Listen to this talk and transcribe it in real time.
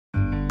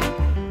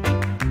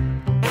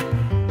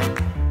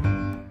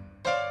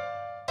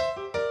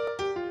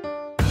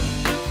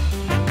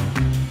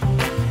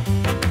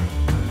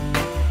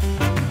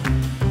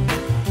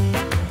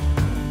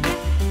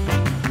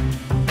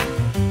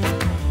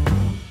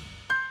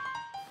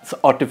So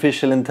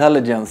artificial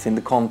intelligence in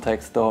the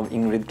context of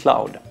Ingrid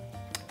Cloud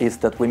is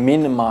that we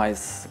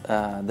minimize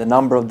the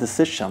number of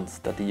decisions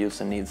that the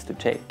user needs to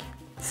take.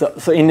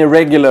 So in a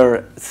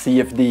regular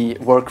CFD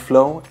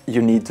workflow,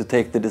 you need to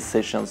take the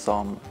decisions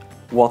on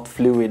what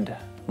fluid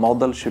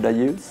model should I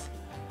use,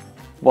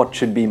 what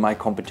should be my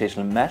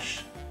computational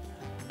mesh,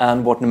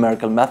 and what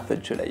numerical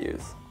method should I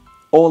use.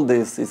 All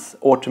this is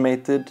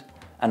automated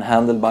and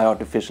handled by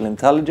artificial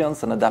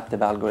intelligence and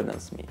adaptive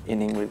algorithms in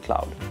Ingrid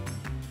Cloud.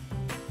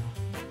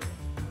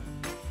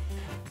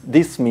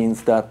 This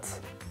means that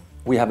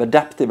we have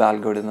adaptive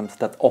algorithms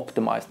that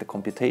optimize the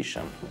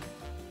computation.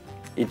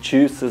 It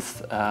chooses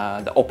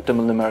the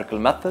optimal numerical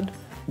method,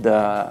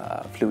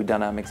 the fluid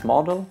dynamics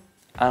model,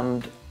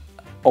 and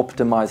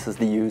optimizes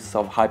the use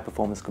of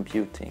high-performance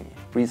computing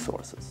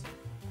resources.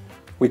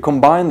 We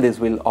combine this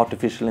with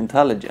artificial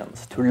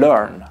intelligence to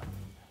learn.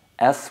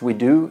 As we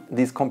do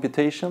these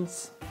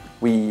computations,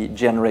 we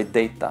generate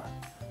data.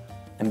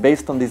 And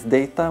based on this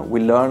data,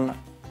 we learn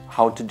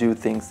how to do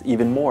things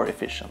even more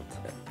efficient.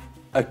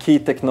 A key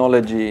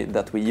technology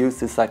that we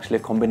use is actually a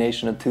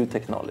combination of two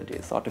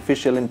technologies,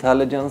 artificial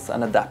intelligence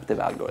and adaptive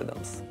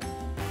algorithms.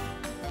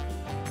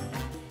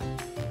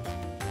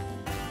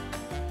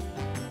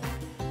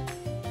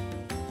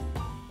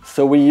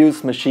 So we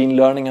use machine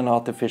learning and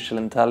artificial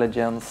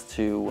intelligence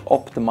to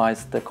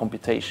optimize the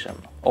computation,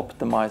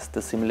 optimize the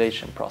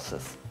simulation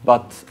process.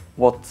 But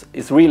what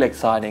is really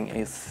exciting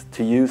is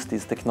to use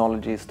these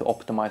technologies to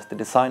optimize the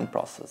design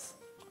process.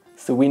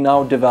 So we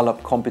now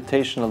develop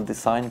computational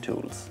design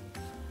tools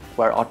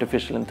where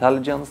artificial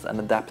intelligence and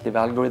adaptive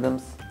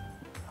algorithms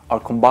are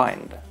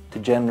combined to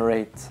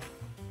generate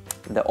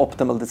the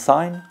optimal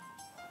design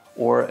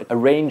or a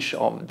range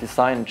of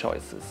design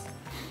choices.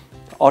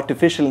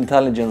 Artificial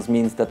intelligence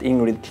means that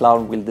Ingrid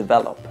Cloud will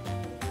develop.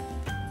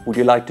 Would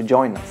you like to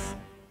join us?